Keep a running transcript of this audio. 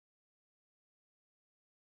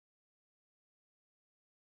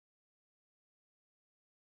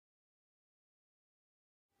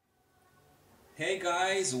Hey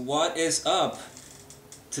guys, what is up?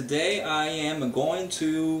 Today I am going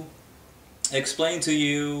to explain to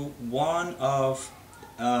you one of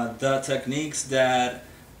the techniques that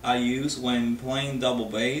I use when playing double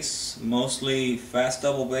bass, mostly fast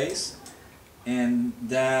double bass, and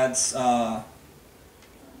that's the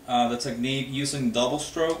technique using double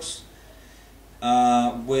strokes,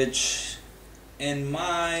 which in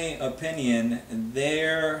my opinion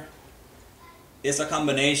there is a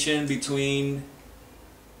combination between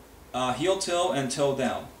heel toe and toe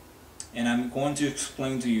down, and I'm going to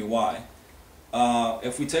explain to you why.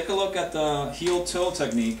 If we take a look at the heel toe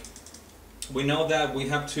technique, we know that we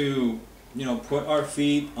have to, put our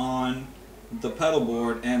feet on the pedal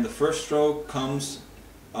board, and the first stroke comes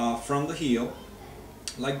from the heel,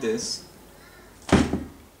 like this.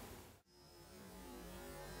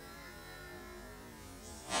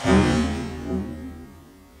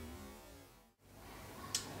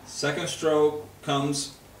 Second stroke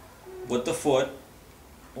comes with the foot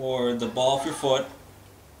or the ball of your foot,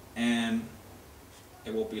 and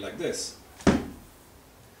it will be like this.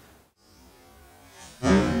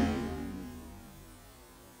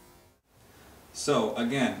 So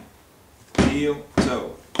again, heel,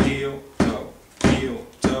 toe, heel, toe, heel,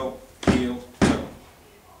 toe, heel,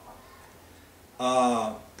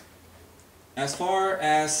 toe. As far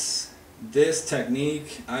as this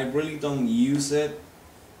technique, I really don't use it.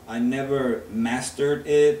 I never mastered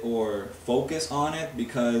it or focus on it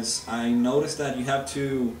because I noticed that you have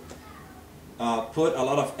to put a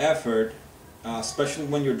lot of effort, especially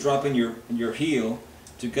when you're dropping your heel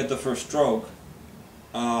to get the first stroke.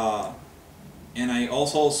 And I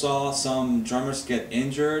also saw some drummers get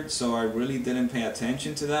injured, so I really didn't pay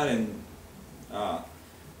attention to that, and I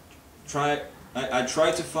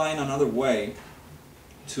tried to find another way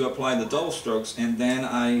to apply the double strokes, and then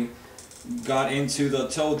I got into the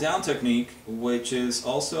toe down technique, which is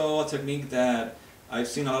also a technique that I've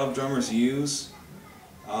seen a lot of drummers use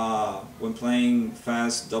when playing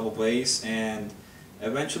fast double bass, and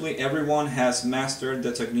eventually everyone has mastered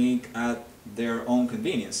the technique at their own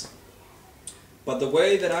convenience. But the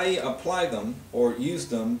way that I apply them or use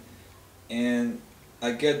them, and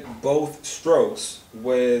I get both strokes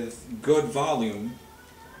with good volume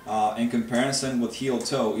in comparison with heel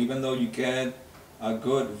toe, even though you get a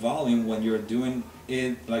good volume when you're doing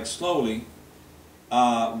it like slowly,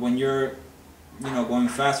 when you're going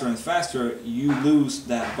faster and faster, you lose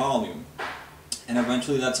that volume, and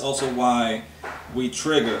eventually that's also why we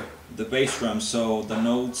trigger the bass drum so the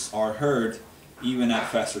notes are heard even at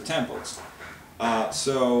faster tempos.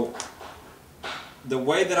 So the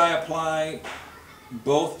way that I apply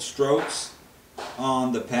both strokes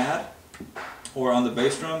on the pad or on the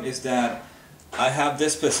bass drum is that I have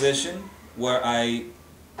this position where I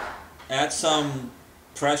add some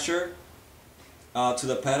pressure to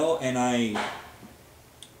the pedal, and I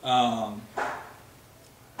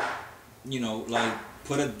like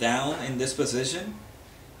put it down in this position,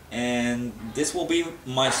 and this will be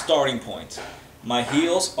my starting point. My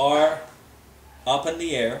heels are up in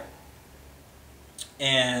the air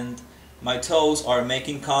and my toes are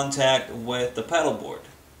making contact with the pedal board.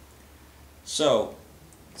 So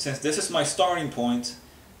since this is my starting point,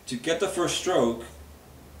 to get the first stroke,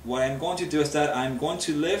 what I'm going to do is that I'm going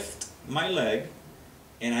to lift my leg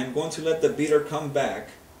and I'm going to let the beater come back,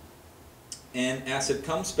 and as it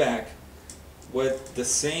comes back with the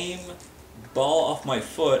same ball of my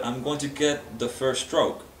foot, I'm going to get the first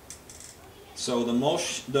stroke. So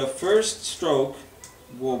the first stroke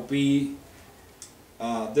will be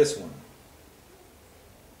this one.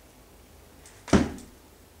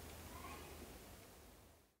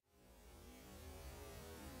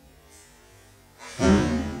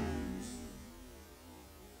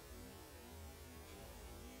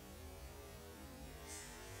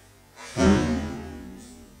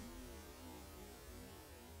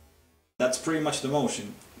 That's pretty much the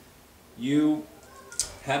motion. You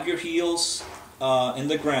have your heels in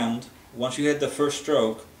the ground once you hit the first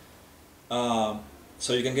stroke,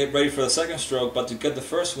 so you can get ready for the second stroke. But to get the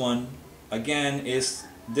first one, again, is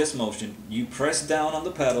this motion. You press down on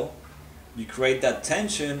the pedal, you create that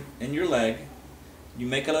tension in your leg, you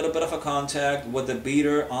make a little bit of a contact with the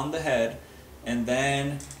beater on the head, and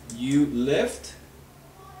then you lift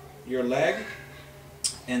your leg,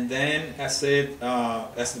 and then as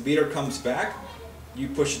the beater comes back, you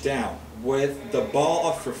push down with the ball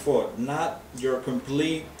of your foot, not your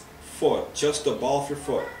complete foot, just the ball of your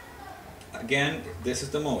foot. Again, this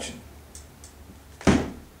is the motion.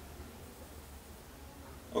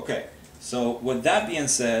 Okay, so with that being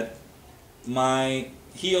said, my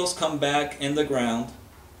heels come back in the ground,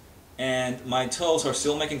 and my toes are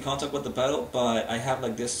still making contact with the pedal, but I have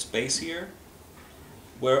like this space here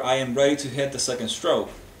where I am ready to hit the second stroke,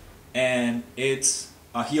 and it's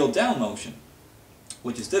a heel down motion,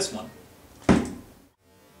 which is this one.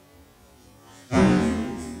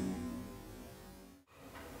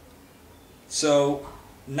 So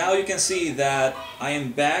now you can see that I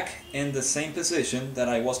am back in the same position that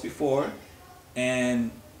I was before, and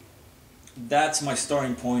that's my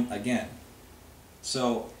starting point again.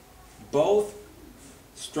 So both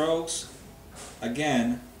strokes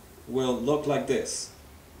again will look like this.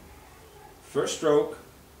 First stroke,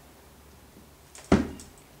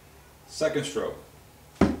 second stroke.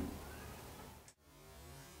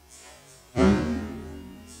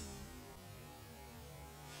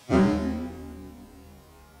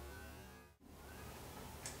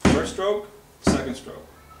 First stroke, second stroke.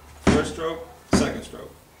 First stroke, second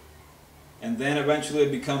stroke. And then eventually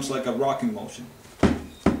it becomes like a rocking motion.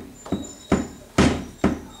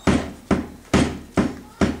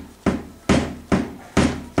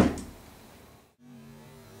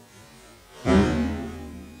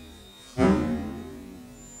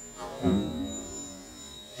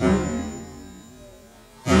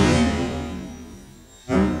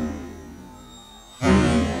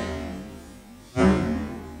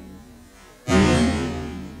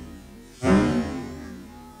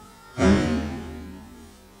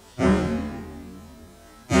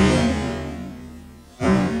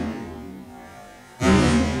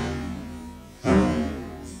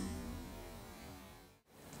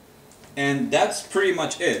 And that's pretty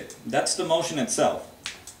much it. That's the motion itself.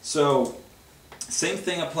 So, same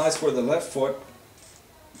thing applies for the left foot.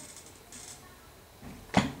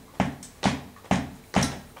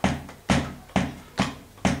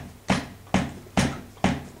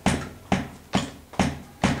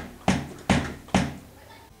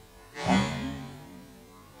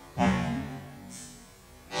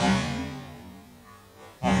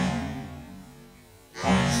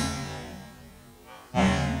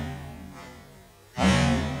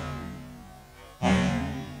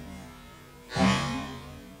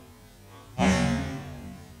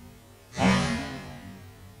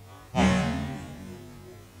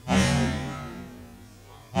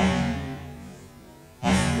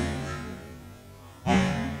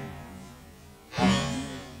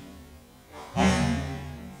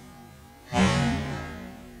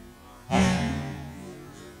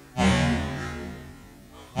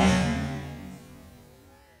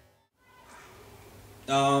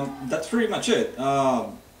 That's pretty much it.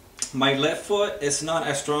 My left foot is not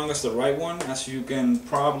as strong as the right one, as you can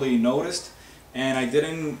probably notice, and I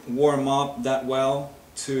didn't warm up that well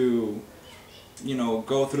to,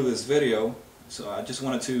 go through this video. So I just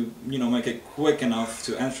wanted to, make it quick enough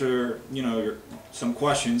to answer, some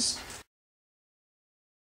questions.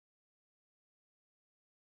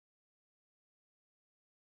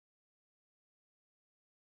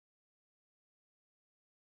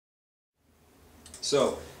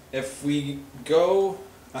 So if we go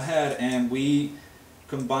ahead and we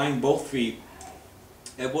combine both feet,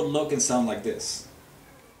 it would look and sound like this.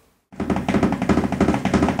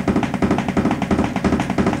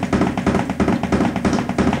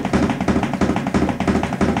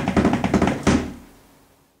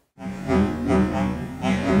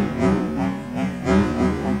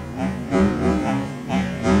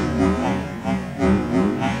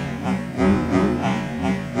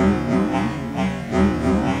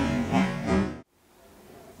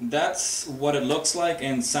 That's what it looks like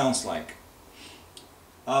and sounds like.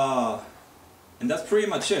 And that's pretty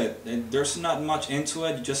much it. There's not much into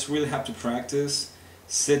it. You just really have to practice,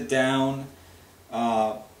 sit down,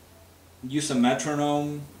 use a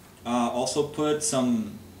metronome, also put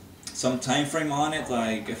some time frame on it,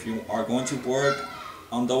 like if you are going to work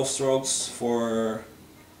on those strokes for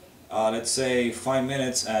let's say 5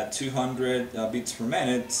 minutes at 200 beats per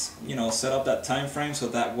minute, set up that time frame so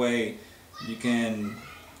that way you can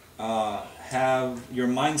have your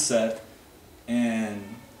mindset and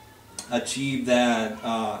achieve that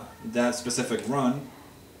that specific run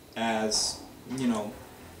as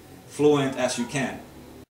fluent as you can.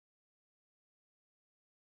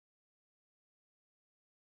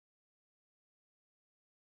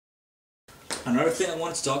 Another thing I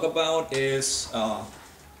want to talk about is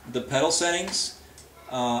the pedal settings.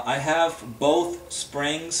 I have both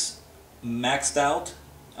springs maxed out.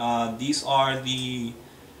 These are the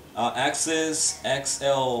Axis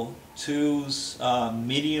XL2's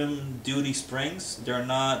medium duty springs. They're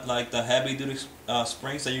not like the heavy duty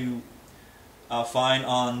springs that you find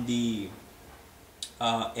on the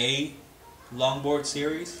A longboard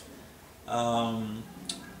series.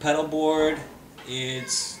 Pedal board,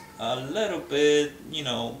 it's a little bit,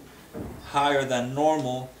 higher than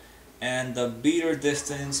normal, and the beater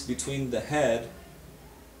distance between the head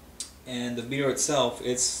and the beater itself,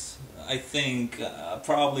 it's, I think,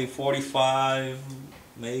 probably 45,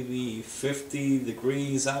 maybe 50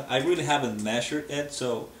 degrees. I really haven't measured it,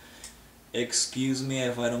 so excuse me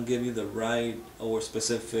if I don't give you the right or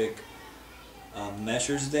specific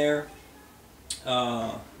measures there.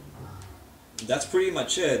 That's pretty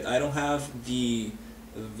much it. I don't have the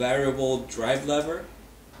variable drive lever,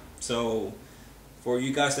 so for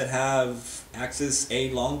you guys that have Axis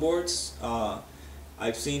A longboards,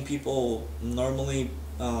 I've seen people normally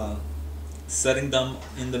setting them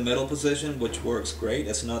in the middle position, which works great.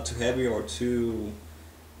 It's not too heavy or too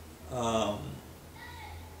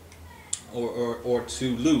or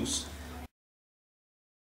too loose.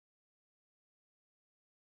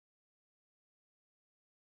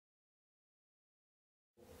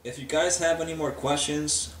 If you guys have any more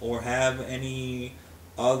questions or have any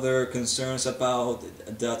other concerns about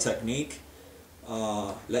the technique,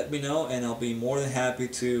 let me know and I'll be more than happy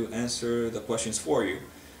to answer the questions for you.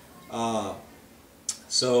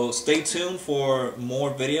 So stay tuned for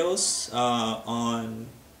more videos on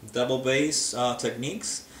double bass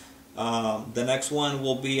techniques. The next one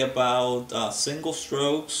will be about single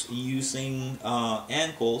strokes using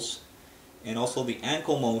ankles, and also the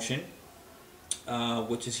ankle motion,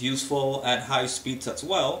 which is useful at high speeds as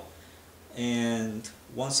well. And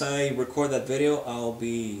once I record that video, I'll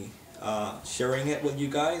be sharing it with you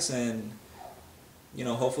guys, and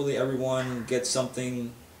hopefully everyone gets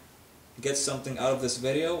something out of this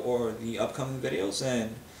video or the upcoming videos,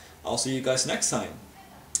 and I'll see you guys next time.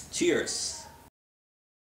 Cheers.